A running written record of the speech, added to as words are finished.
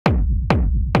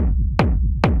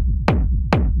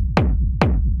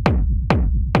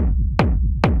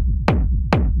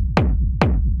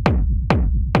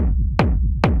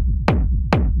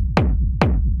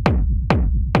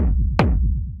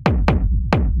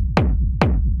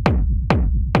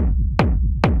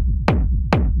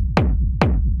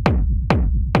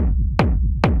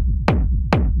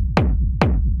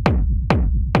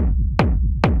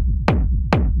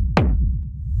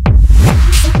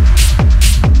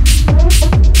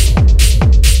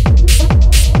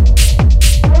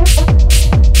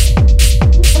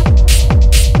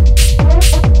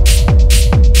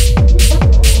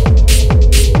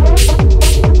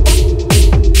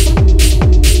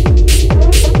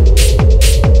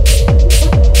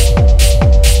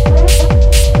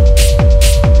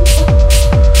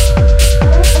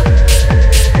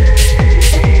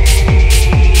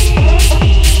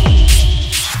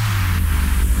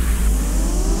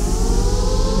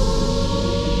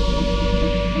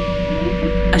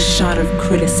shot of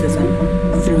criticism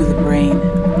through the brain,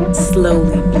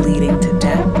 slowly bleeding to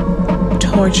death,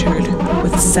 tortured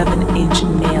with 7-inch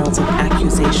nails of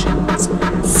accusations,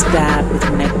 stabbed with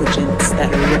negligence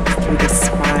that ripped through the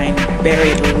spine,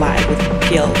 buried alive with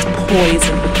guilt,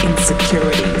 poisoned with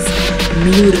insecurities,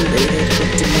 mutilated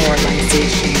with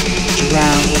demoralization,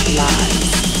 drowned with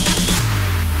lies.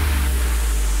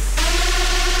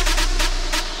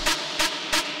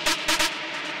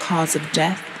 Cause of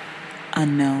death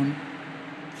unknown.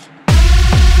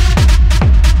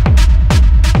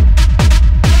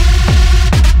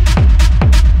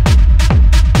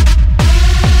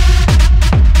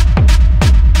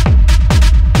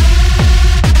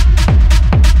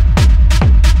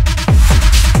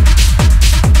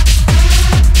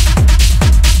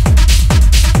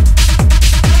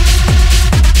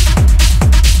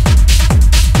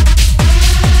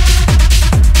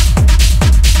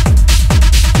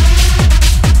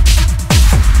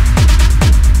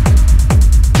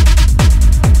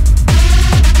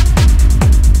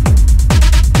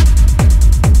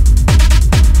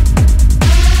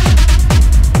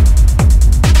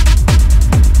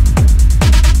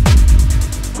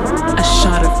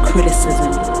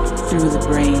 Criticism through the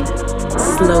brain,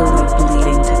 slowly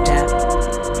bleeding to death.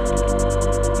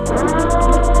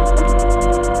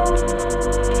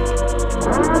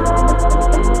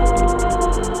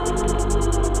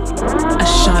 A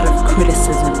shot of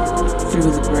criticism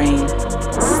through the brain,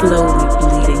 slowly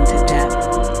bleeding to death.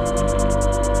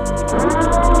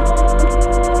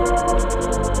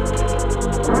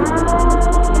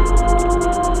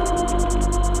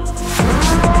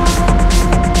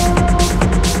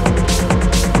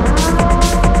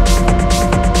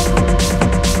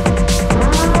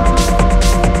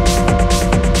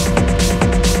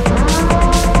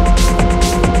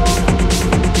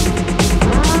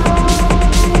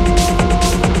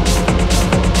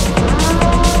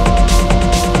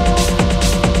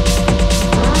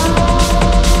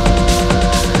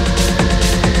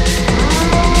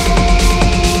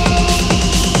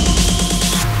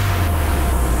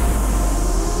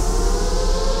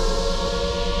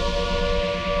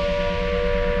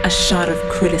 A shot of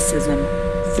criticism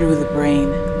through the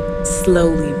brain,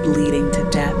 slowly bleeding to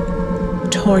death,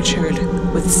 tortured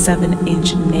with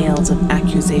 7-inch nails of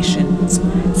accusations,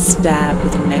 stabbed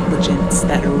with negligence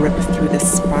that ripped through the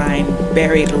spine,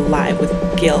 buried alive with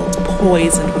guilt,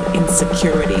 poisoned with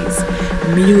insecurities,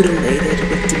 mutilated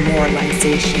with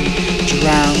demoralization,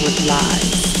 drowned with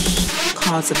lies.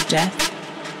 Cause of death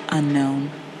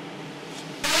unknown.